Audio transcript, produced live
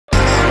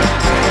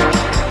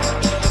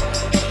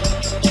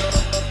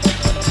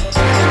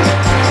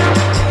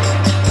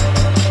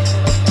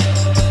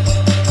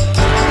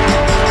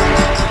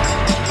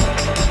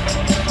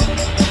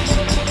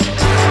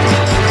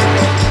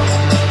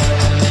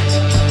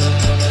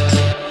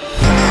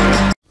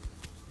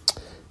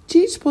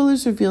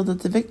spoilers reveal that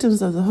the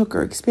victims of the hook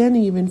are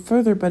expanding even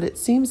further, but it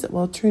seems that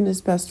while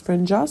Trina's best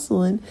friend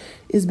Jocelyn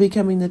is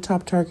becoming the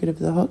top target of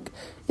the hook,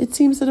 it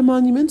seems that a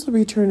monumental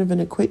return of an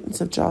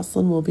acquaintance of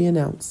Jocelyn will be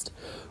announced.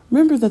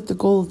 Remember that the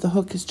goal of the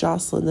hook is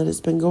Jocelyn, that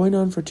has been going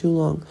on for too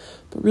long.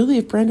 But really,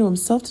 if Brando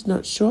himself did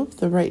not show up at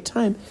the right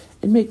time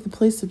and make the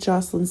place of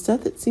Jocelyn's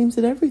death, it seems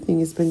that everything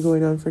has been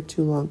going on for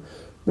too long.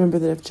 Remember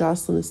that if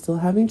Jocelyn is still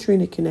having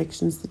Trina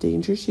connections, the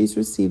danger she's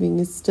receiving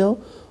is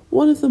still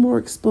one of the more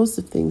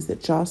explosive things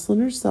that Jocelyn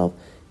herself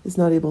is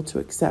not able to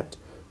accept,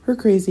 her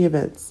crazy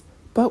events.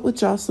 But with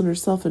Jocelyn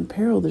herself in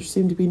peril, there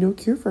seemed to be no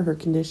cure for her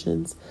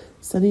conditions.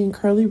 Sunny and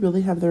Carly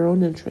really have their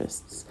own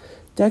interests.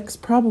 Dex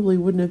probably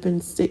wouldn't have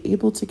been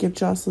able to give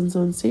Jocelyn's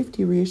own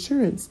safety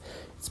reassurance.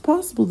 It's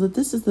possible that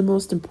this is the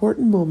most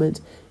important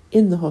moment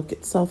in the hook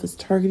itself is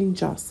targeting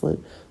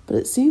Jocelyn, but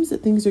it seems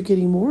that things are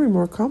getting more and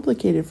more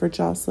complicated for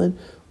Jocelyn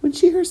when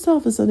she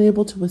herself is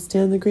unable to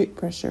withstand the great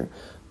pressure.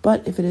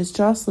 But if it is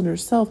Jocelyn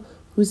herself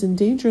who's in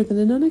danger, then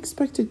an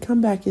unexpected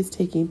comeback is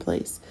taking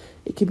place.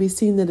 It can be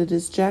seen that it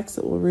is Jax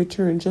that will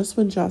return just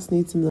when Joss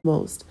needs him the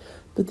most,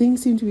 but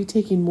things seem to be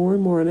taking more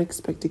and more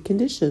unexpected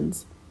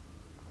conditions.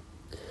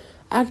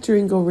 Actor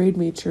Ingo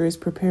Rademacher is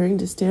preparing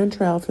to stand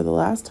trial for the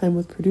last time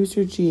with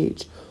producer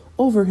GH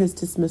over his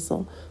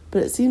dismissal,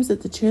 but it seems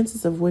that the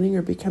chances of winning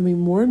are becoming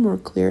more and more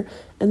clear,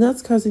 and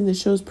that's causing the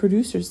show's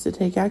producers to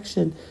take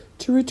action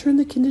to return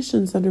the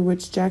conditions under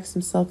which Jax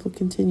himself will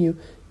continue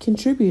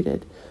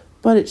contributed.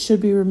 But it should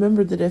be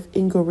remembered that if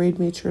Ingo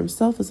Rademacher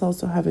himself is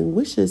also having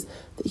wishes,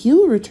 that he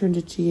will return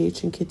to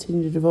GH and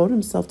continue to devote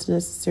himself to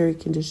necessary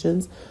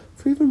conditions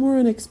for even more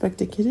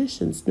unexpected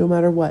conditions. No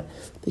matter what,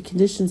 the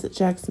conditions that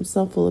Jax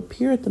himself will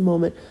appear at the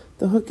moment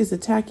the hook is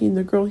attacking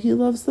the girl he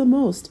loves the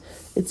most.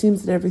 It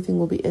seems that everything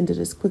will be ended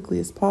as quickly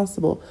as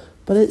possible,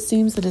 but it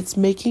seems that it's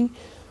making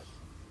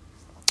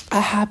a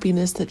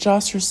happiness that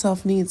Joss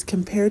herself needs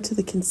compared to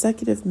the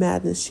consecutive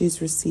madness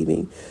she's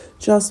receiving.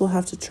 Joss will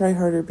have to try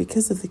harder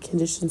because of the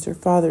conditions her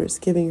father is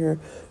giving her.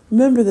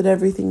 Remember that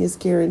everything is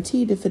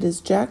guaranteed if it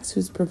is Jax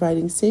who's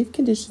providing safe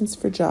conditions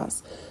for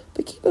Joss.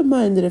 But keep in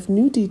mind that if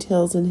new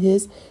details in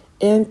his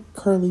and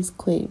Carly's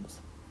claims.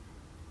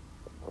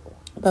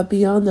 But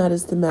beyond that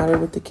is the matter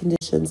with the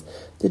conditions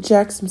that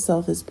Jax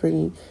himself is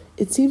bringing.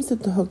 It seems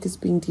that the hook is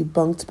being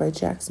debunked by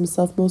Jax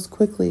himself most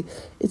quickly.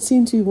 It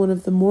seemed to be one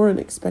of the more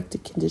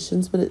unexpected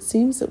conditions, but it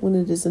seems that when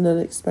it is an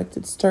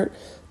unexpected start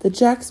that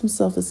Jax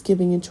himself is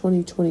giving in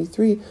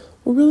 2023,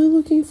 we're really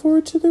looking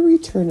forward to the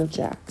return of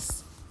Jax.